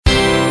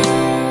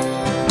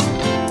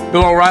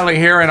Bill O'Reilly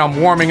here, and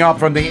I'm warming up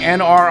from the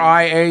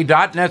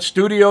NRIA.net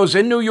studios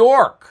in New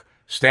York.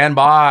 Stand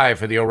by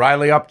for the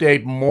O'Reilly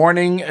Update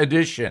Morning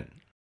Edition.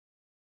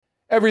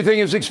 Everything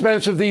is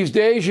expensive these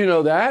days, you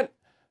know that.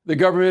 The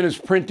government is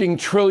printing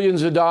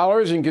trillions of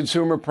dollars and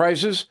consumer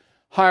prices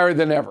higher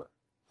than ever.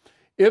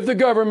 If the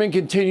government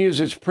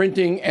continues its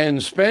printing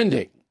and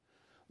spending,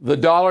 the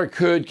dollar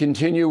could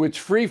continue its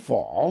free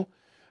fall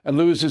and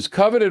lose its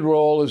coveted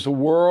role as the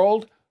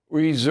world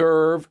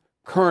reserve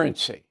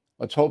currency.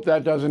 Let's hope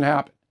that doesn't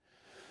happen.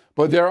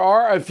 But there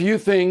are a few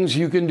things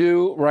you can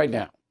do right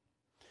now.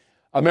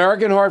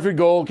 American Hartford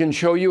Gold can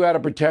show you how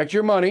to protect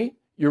your money,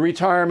 your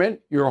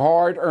retirement, your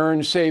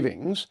hard-earned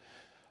savings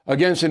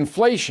against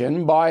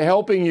inflation by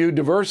helping you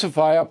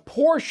diversify a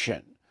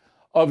portion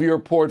of your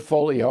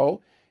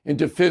portfolio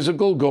into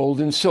physical gold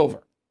and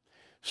silver.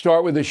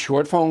 Start with a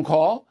short phone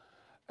call,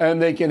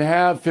 and they can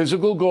have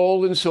physical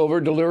gold and silver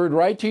delivered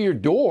right to your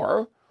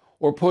door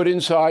or put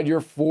inside your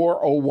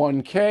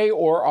 401k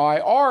or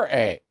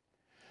IRA.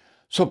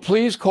 So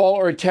please call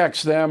or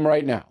text them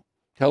right now.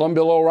 Tell them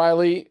Bill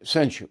O'Reilly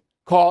sent you.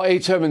 Call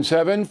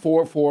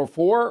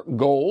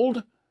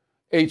 877-444-GOLD,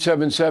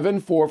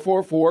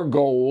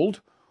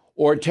 877-444-GOLD,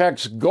 or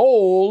text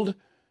GOLD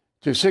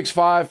to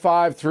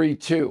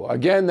 65532.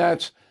 Again,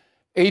 that's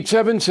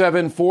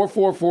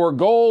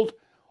 877-444-GOLD,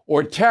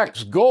 or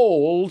text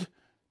GOLD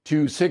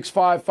to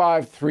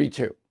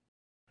 65532.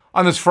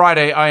 On this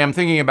Friday, I am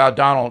thinking about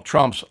Donald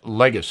Trump's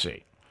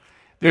legacy.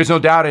 There's no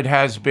doubt it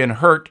has been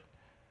hurt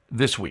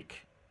this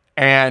week,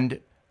 and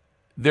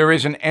there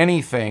isn't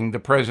anything the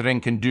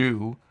president can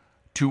do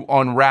to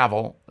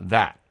unravel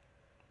that.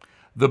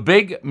 The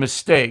big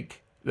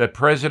mistake that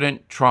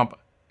President Trump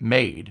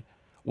made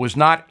was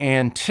not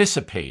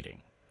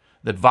anticipating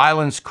that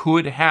violence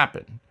could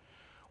happen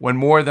when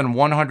more than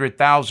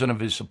 100,000 of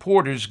his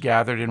supporters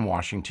gathered in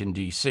Washington,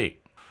 D.C.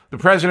 The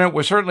president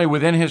was certainly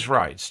within his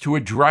rights to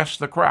address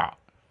the crowd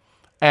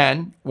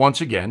and, once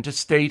again, to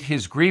state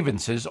his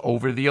grievances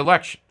over the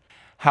election.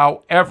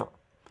 However,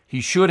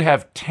 he should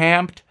have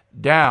tamped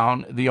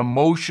down the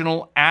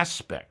emotional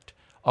aspect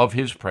of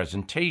his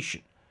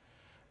presentation,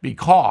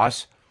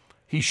 because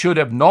he should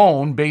have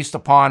known, based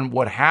upon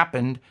what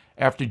happened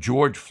after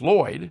George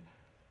Floyd,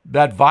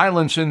 that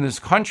violence in this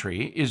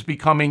country is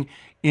becoming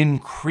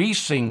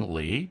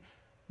increasingly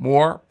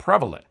more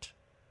prevalent.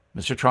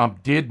 Mr.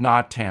 Trump did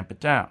not tamp it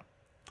down.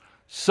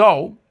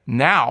 So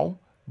now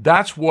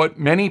that's what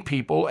many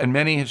people and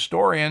many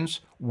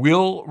historians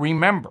will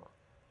remember,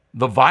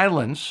 the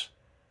violence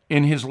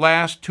in his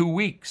last 2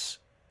 weeks.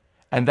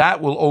 And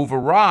that will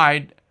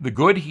override the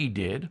good he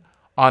did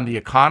on the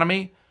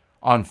economy,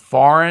 on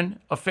foreign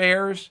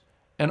affairs,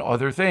 and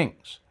other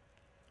things.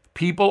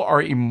 People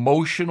are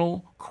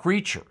emotional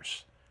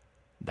creatures.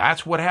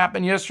 That's what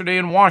happened yesterday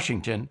in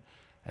Washington,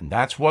 and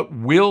that's what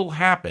will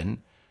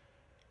happen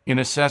in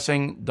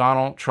assessing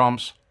Donald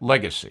Trump's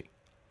legacy.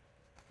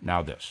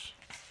 Now this.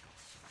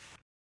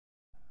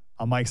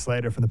 I'm Mike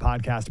Slater from the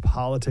podcast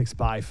Politics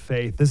by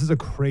Faith. This is a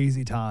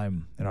crazy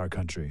time in our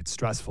country. It's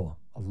stressful,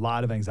 a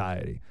lot of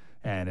anxiety,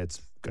 and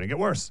it's going to get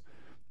worse.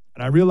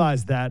 And I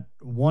realized that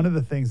one of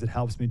the things that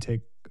helps me take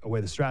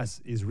away the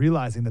stress is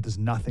realizing that there's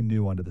nothing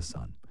new under the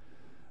sun.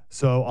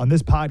 So on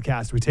this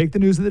podcast, we take the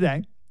news of the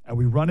day and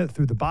we run it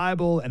through the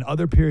Bible and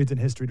other periods in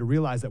history to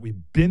realize that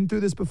we've been through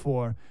this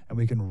before and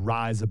we can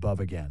rise above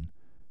again.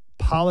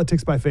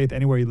 Politics by Faith,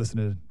 anywhere you listen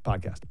to the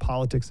podcast.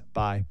 Politics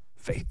by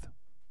Faith.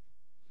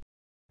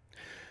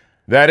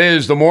 That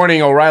is the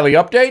Morning O'Reilly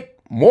Update.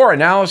 More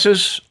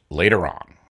analysis later on.